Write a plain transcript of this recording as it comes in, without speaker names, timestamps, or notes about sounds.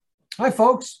Hi,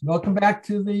 folks. Welcome back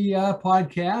to the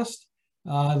podcast.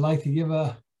 I'd like to give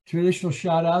a traditional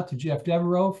shout out to Jeff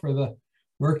Devereaux for the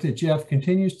work that Jeff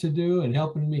continues to do and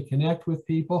helping me connect with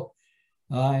people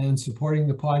and supporting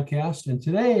the podcast. And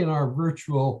today in our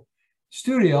virtual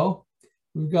studio,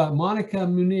 we've got Monica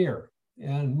Munir.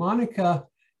 And Monica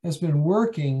has been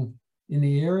working in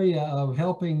the area of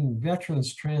helping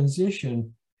veterans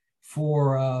transition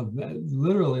for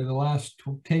literally the last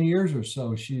 10 years or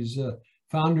so. She's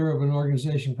founder of an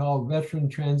organization called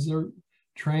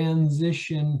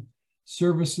Transition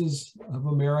Services of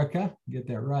America. Get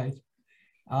that right.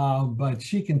 But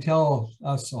she can tell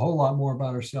us a whole lot more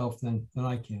about herself than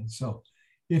I can. So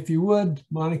if you would,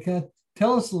 Monica,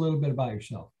 tell us a little bit about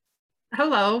yourself.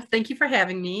 Hello, thank you for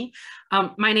having me.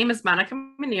 My name is Monica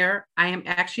Munir. I am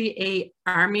actually a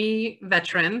Army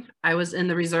veteran. I was in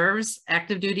the reserves,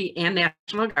 active duty, and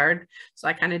National Guard. So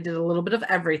I kind of did a little bit of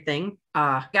everything.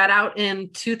 Got out in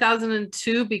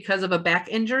 2002 because of a back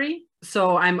injury.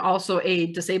 So I'm also a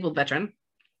disabled veteran.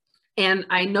 And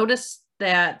I noticed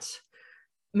that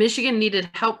Michigan needed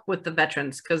help with the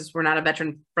veterans because we're not a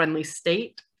veteran-friendly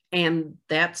state. And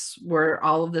that's where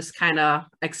all of this kind of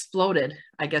exploded,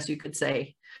 I guess you could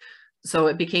say. So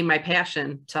it became my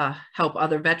passion to help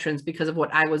other veterans because of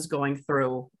what I was going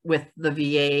through with the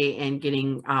VA and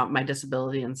getting my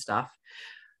disability and stuff.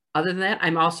 Other than that,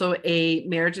 I'm also a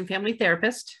marriage and family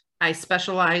therapist. I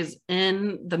specialize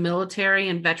in the military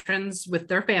and veterans with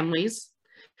their families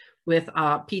with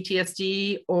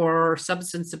PTSD or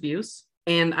substance abuse.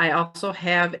 And I also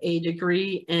have a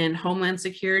degree in Homeland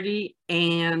Security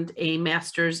and a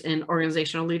master's in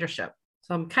organizational leadership.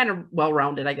 So I'm kind of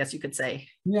well-rounded, I guess you could say.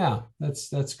 Yeah,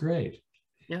 that's great.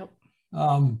 Yep.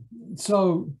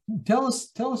 So tell us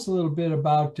a little bit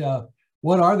about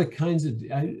what are the kinds of,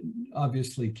 I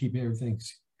obviously keep everything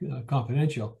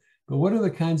confidential, but what are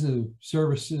the kinds of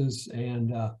services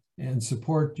and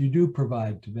support you do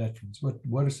provide to veterans?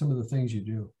 What are some of the things you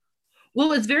do?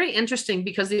 Well, it's very interesting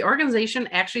because the organization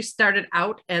actually started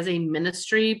out as a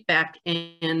ministry back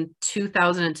in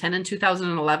 2010 and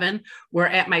 2011, where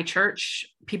at my church,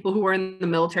 people who were in the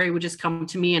military would just come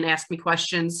to me and ask me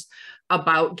questions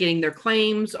about getting their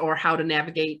claims or how to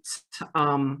navigate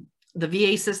the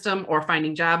VA system or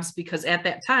finding jobs, because at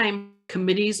that time,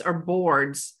 committees or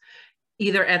boards,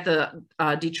 either at the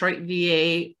Detroit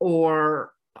VA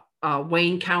or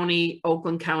Wayne County,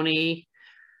 Oakland County,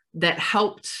 that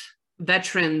helped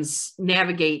veterans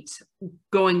navigate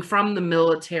going from the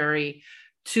military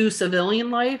to civilian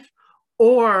life,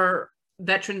 or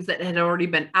veterans that had already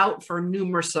been out for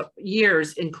numerous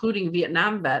years, including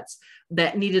Vietnam vets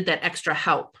that needed that extra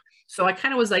help. So I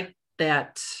kind of was like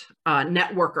that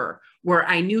networker where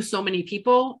I knew so many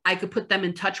people, I could put them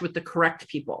in touch with the correct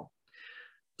people.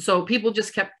 So people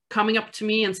just kept coming up to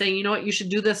me and saying, you know what, you should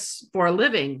do this for a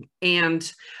living. And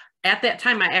at that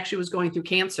time, I actually was going through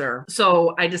cancer.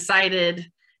 So I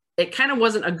decided it kind of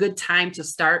wasn't a good time to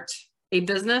start a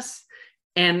business.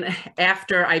 And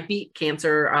after I beat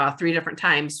cancer 3 different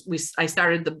times, I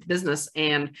started the business,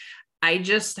 and I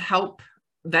just help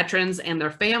veterans and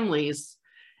their families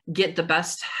get the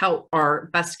best help or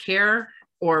best care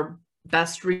or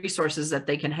best resources that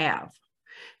they can have.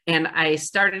 And I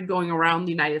started going around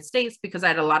the United States because I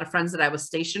had a lot of friends that I was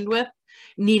stationed with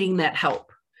needing that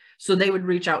help. So they would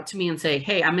reach out to me and say,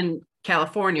 hey, I'm in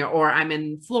California, or I'm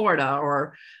in Florida,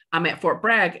 or I'm at Fort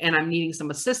Bragg and I'm needing some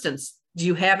assistance. Do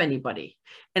you have anybody?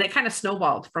 And it kind of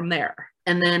snowballed from there.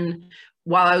 And then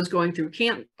while I was going through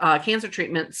cancer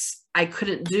treatments, I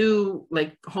couldn't do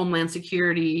like Homeland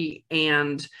Security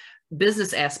and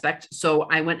business aspect. So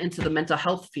I went into the mental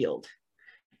health field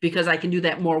because I can do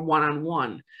that more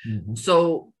one-on-one. Mm-hmm.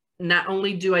 So not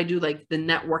only do I do like the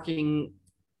networking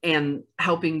and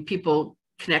helping people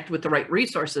connect with the right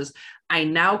resources, I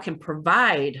now can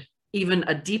provide even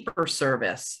a deeper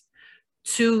service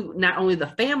to not only the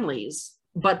families,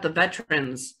 but the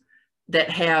veterans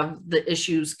that have the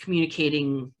issues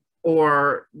communicating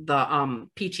or the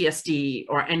PTSD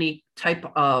or any type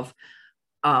of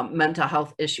mental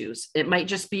health issues. It might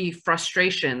just be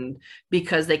frustration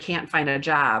because they can't find a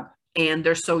job and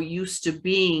they're so used to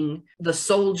being the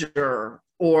soldier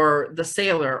or the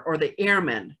sailor or the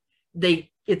airman.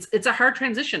 It's a hard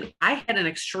transition. I had an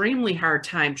extremely hard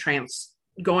time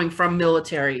going from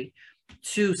military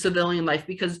to civilian life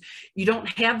because you don't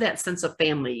have that sense of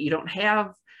family. You don't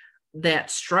have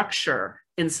that structure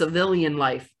in civilian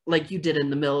life like you did in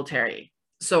the military.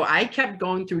 So I kept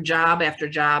going through job after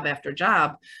job after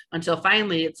job until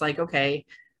finally it's like, okay,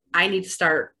 I need to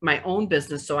start my own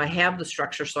business so I have the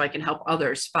structure so I can help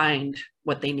others find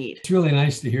what they need. It's really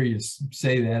nice to hear you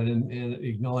say that and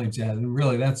acknowledge that. And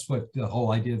really, that's what the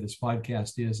whole idea of this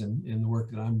podcast is, and the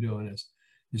work that I'm doing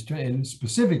is trying, and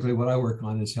specifically what I work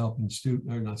on is helping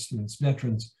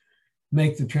veterans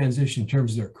make the transition in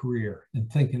terms of their career and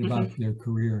thinking about their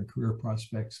career and career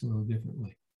prospects a little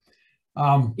differently.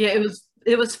 Yeah,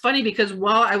 it was funny because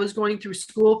while I was going through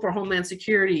school for Homeland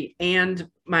Security and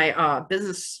my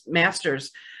business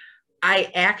master's,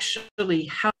 I actually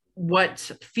helped what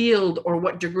field or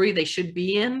what degree they should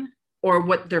be in or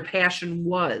what their passion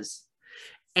was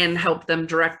and help them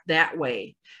direct that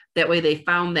way. That way they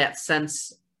found that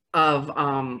sense of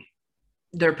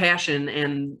their passion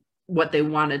and what they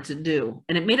wanted to do.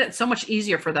 And it made it so much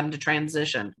easier for them to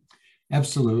transition.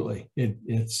 Absolutely.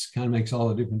 It's kind of makes all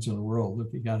the difference in the world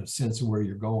if you got a sense of where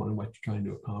you're going and what you're trying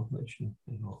to accomplish.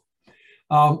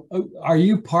 Are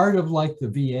you part of like the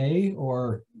VA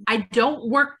or? I don't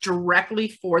work directly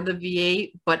for the VA,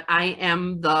 but I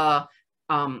am the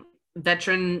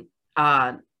veteran,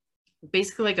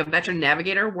 basically like a veteran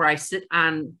navigator where I sit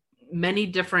on many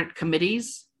different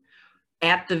committees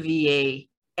at the VA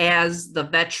as the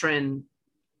veteran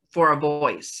for a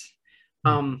voice.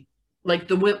 Like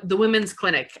the women's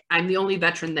clinic, I'm the only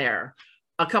veteran there.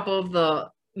 A couple of the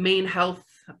main health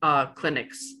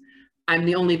clinics, I'm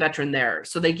the only veteran there.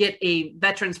 So they get a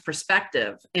veteran's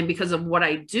perspective. And because of what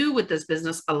I do with this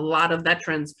business, a lot of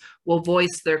veterans will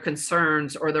voice their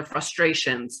concerns or their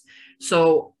frustrations.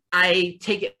 So I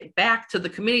take it back to the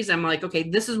committees. I'm like, okay,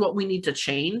 this is what we need to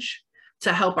change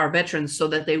to help our veterans so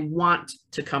that they want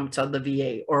to come to the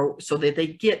VA or so that they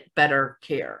get better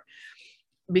care.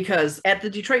 Because at the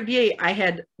Detroit VA, I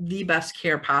had the best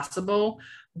care possible.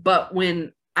 But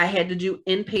when I had to do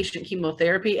inpatient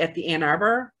chemotherapy at the Ann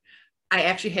Arbor, I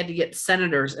actually had to get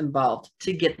senators involved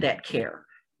to get that care.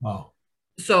 Wow.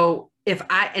 So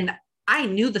I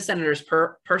knew the senators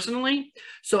personally,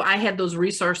 so I had those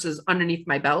resources underneath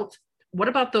my belt. What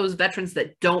about those veterans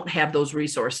that don't have those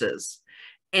resources?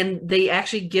 And they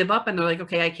actually give up and they're like,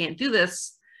 okay, I can't do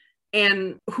this.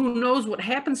 And who knows what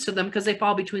happens to them because they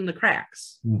fall between the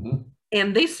cracks.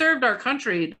 And they served our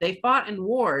country. They fought in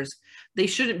wars. They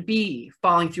shouldn't be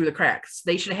falling through the cracks.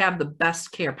 They should have the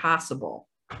best care possible.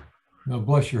 Well,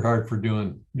 bless your heart for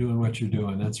doing what you're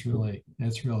doing. That's really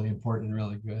important and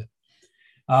really good.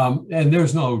 And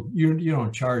there's you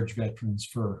don't charge veterans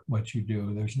for what you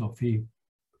do. There's no fee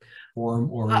for them,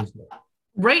 or is there?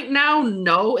 Right now,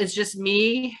 no. It's just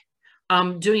me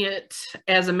doing it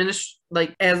as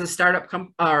as a startup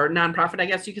or nonprofit, I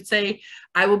guess you could say.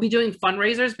 I will be doing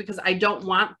fundraisers because I don't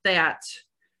want that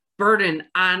burden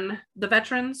on the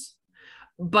veterans.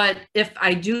 But if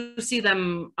I do see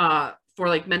them for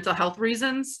like mental health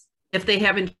reasons, if they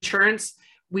have insurance,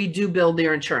 we do bill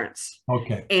their insurance.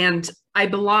 Okay. And I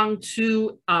belong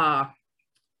to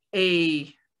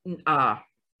a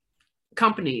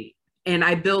company, and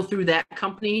I bill through that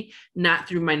company, not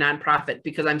through my nonprofit,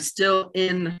 because I'm still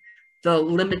in the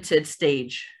limited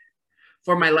stage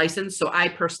for my license. So I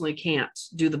personally can't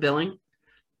do the billing.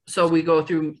 So we go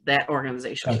through that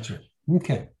organization. Gotcha.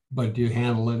 Okay. But do you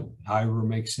handle it however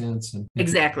makes sense? And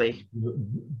exactly.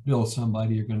 Bill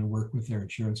somebody, you're going to work with their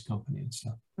insurance company and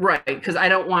stuff. Right. Because I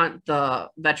don't want the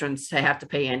veterans to have to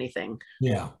pay anything.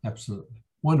 Yeah, absolutely.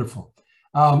 Wonderful.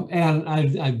 And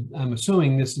I'm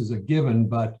assuming this is a given,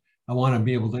 but I want to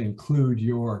be able to include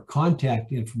your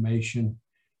contact information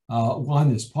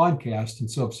on this podcast.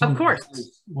 And so if someone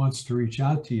wants to reach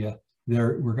out to you,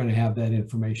 we're going to have that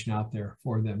information out there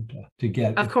for them to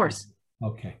get. Of course.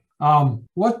 Okay.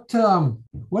 What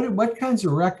kinds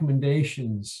of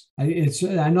recommendations?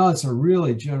 I know it's a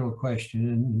really general question,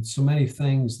 and so many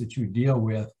things that you deal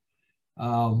with.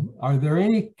 Are there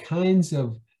any kinds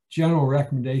of general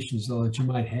recommendations, though, that you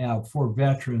might have for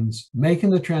veterans making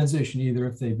the transition, either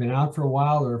if they've been out for a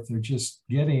while or if they're just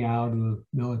getting out of the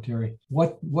military?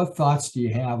 What thoughts do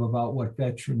you have about what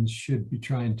veterans should be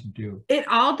trying to do? It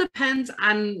all depends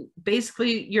on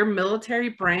basically your military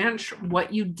branch,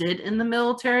 what you did in the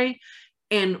military,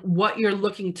 and what you're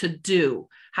looking to do,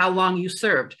 how long you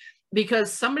served.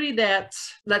 Because somebody that,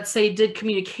 let's say, did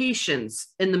communications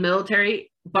in the military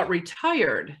but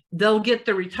retired, they'll get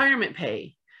the retirement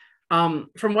pay.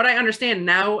 From what I understand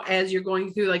now, as you're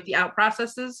going through like the out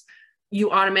processes,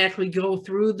 you automatically go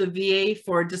through the VA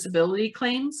for disability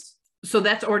claims. So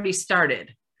that's already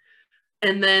started.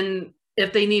 And then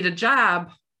if they need a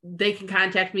job, they can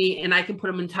contact me and I can put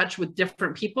them in touch with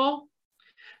different people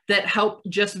that help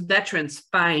just veterans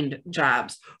find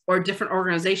jobs, or different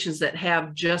organizations that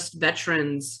have just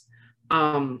veterans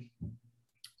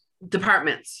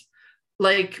departments.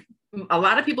 Like a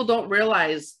lot of people don't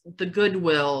realize the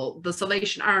Goodwill, the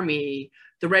Salvation Army,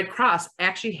 the Red Cross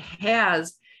actually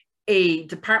has a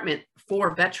department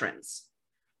for veterans.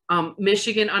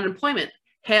 Michigan Unemployment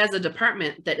has a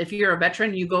department that if you're a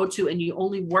veteran, you go to and you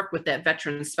only work with that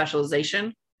veteran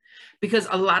specialization, because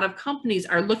a lot of companies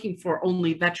are looking for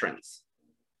only veterans.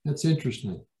 That's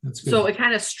interesting. That's good. So it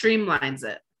kind of streamlines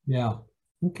it. Yeah.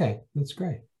 Okay. That's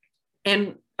great.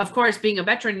 And of course, being a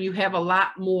veteran, you have a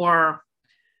lot more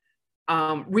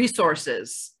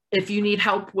resources. If you need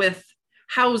help with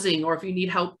housing, or if you need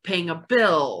help paying a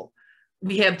bill,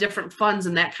 we have different funds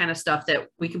and that kind of stuff that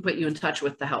we can put you in touch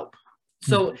with to help.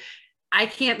 So I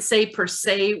can't say per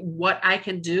se what I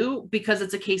can do, because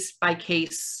it's a case by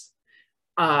case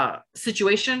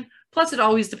situation. Plus, it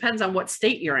always depends on what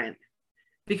state you're in,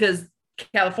 because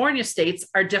California states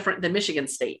are different than Michigan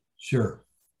state. Sure.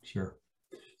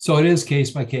 So it is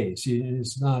case by case.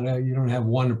 It's not you don't have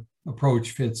one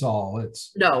approach fits all.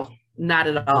 It's no, not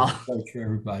at all. For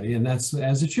everybody, and that's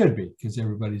as it should be, because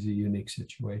everybody's a unique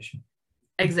situation.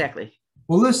 Exactly.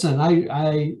 Well, listen,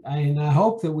 I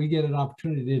hope that we get an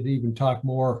opportunity to even talk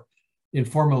more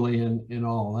informally and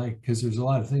all, because there's a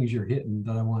lot of things you're hitting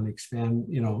that I want to expand,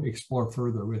 explore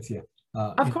further with you.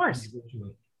 Of course.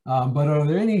 But are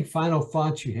there any final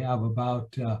thoughts you have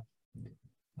about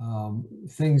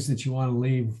things that you want to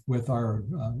leave with our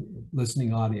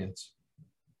listening audience?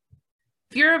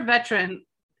 If you're a veteran,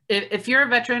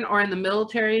 or in the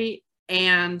military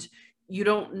and you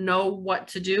don't know what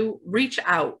to do, reach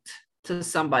out to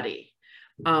somebody.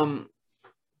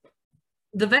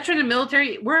 The veteran and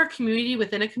military, we're a community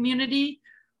within a community.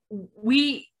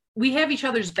 We have each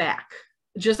other's back,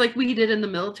 just like we did in the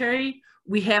military.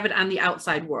 We have it on the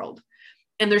outside world.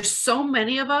 And there's so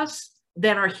many of us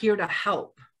that are here to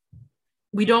help.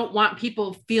 We don't want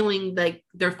people feeling like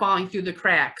they're falling through the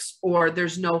cracks or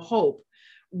there's no hope.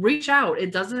 Reach out.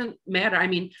 It doesn't matter. I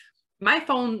mean, my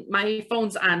phone's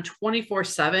on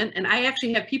 24/7, and I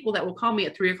actually have people that will call me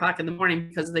at 3:00 in the morning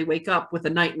because they wake up with a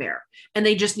nightmare and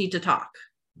they just need to talk.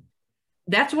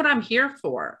 That's what I'm here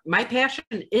for. My passion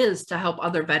is to help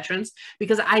other veterans,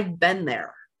 because I've been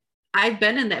there. I've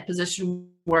been in that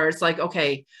position where it's like,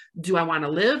 okay, do I want to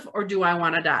live or do I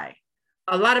want to die?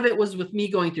 A lot of it was with me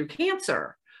going through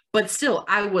cancer, but still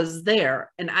I was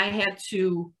there, and I had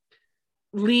to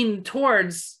lean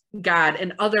towards God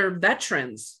and other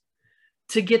veterans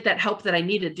to get that help that I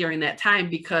needed during that time,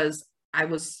 because I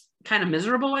was kind of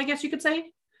miserable, I guess you could say.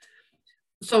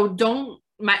 So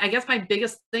I guess my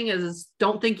biggest thing is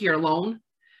don't think you're alone,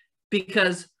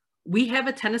 because we have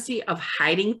a tendency of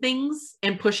hiding things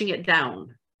and pushing it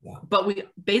down. Yeah. But we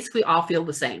basically all feel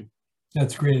the same.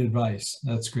 That's great advice.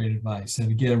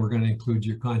 And again, we're going to include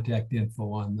your contact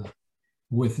info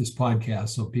with this podcast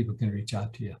so people can reach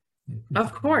out to you.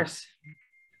 Of course.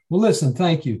 Well, listen,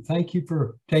 thank you. Thank you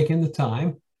for taking the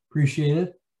time. Appreciate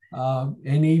it.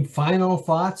 Any final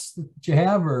thoughts that you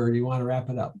have, or do you want to wrap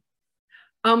it up?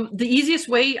 The easiest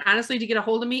way, honestly, to get a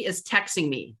hold of me is texting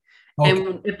me. Okay.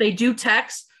 And if they do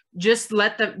text, just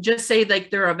say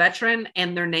like they're a veteran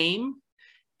and their name,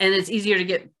 and it's easier to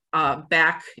get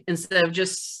back instead of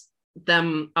just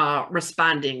them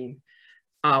responding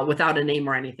without a name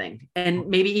or anything. And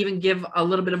maybe even give a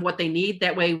little bit of what they need.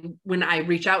 That way, when I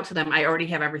reach out to them, I already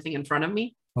have everything in front of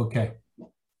me. Okay.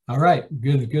 All right.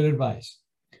 Good advice.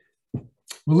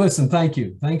 Well, listen, thank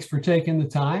you. Thanks for taking the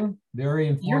time. Very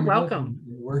informative. You're welcome.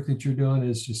 The work that you're doing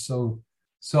is just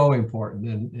so important.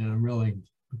 And I'm really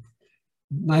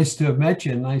nice to have met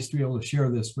you, and nice to be able to share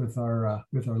this with our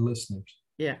listeners.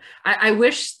 Yeah, I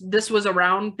wish this was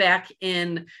around back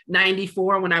in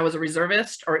 '94 when I was a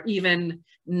reservist, or even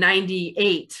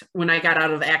 '98 when I got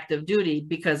out of active duty,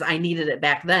 because I needed it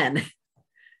back then.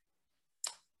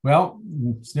 Well,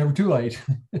 it's never too late.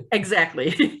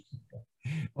 Exactly.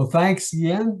 Well, thanks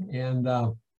again, and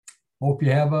hope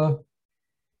you have a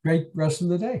great rest of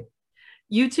the day.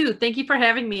 You too. Thank you for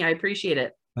having me. I appreciate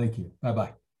it. Thank you.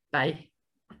 Bye-bye. Bye.